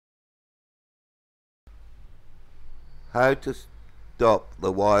How to stop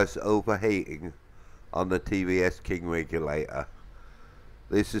the wires overheating on the TVS King regulator.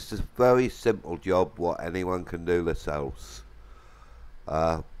 This is a very simple job what anyone can do themselves.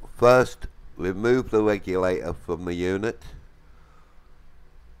 First, remove the regulator from the unit.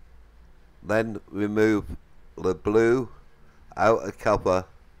 Then remove the blue outer cover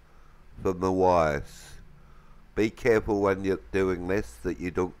from the wires. Be careful when you're doing this that you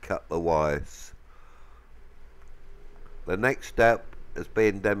don't cut the wires. The next step, as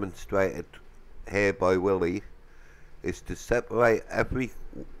being demonstrated here by Willie, is to separate every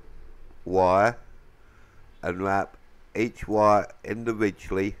wire and wrap each wire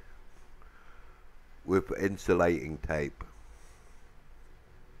individually with insulating tape.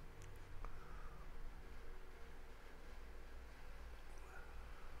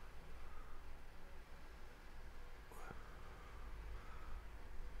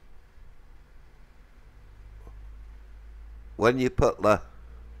 When you put the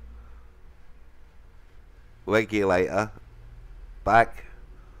regulator back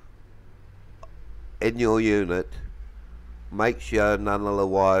in your unit, make sure none of the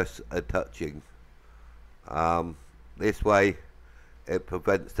wires are touching. This way it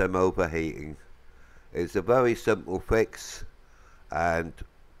prevents them overheating. It's a very simple fix, and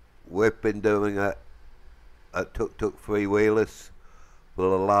we've been doing it at Tuk Tuk 3-wheelers for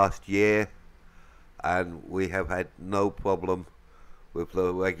the last year, and we have had no problem with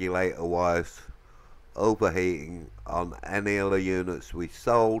the regulator wires overheating on any of the units we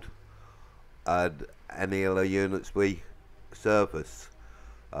sold and any of the units we service.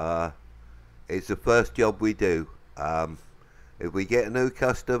 It's the first job we do. If we get a new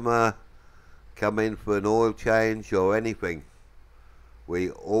customer come in for an oil change or anything,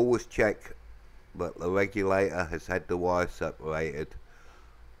 we always check that the regulator has had the wire separated,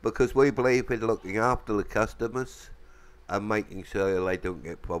 because we believe in looking after the customers and making sure they don't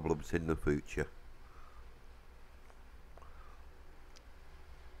get problems in the future.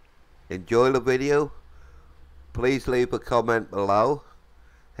 Enjoy the video. Please leave a comment below,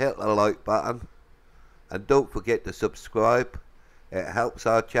 hit the like button, and don't forget to subscribe. It helps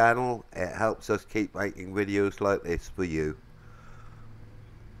our channel, it helps us keep making videos like this for you.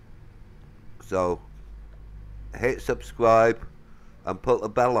 So hit subscribe and put the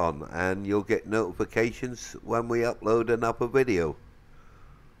bell on, and you'll get notifications when we upload another video.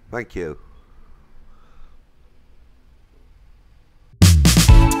 Thank you.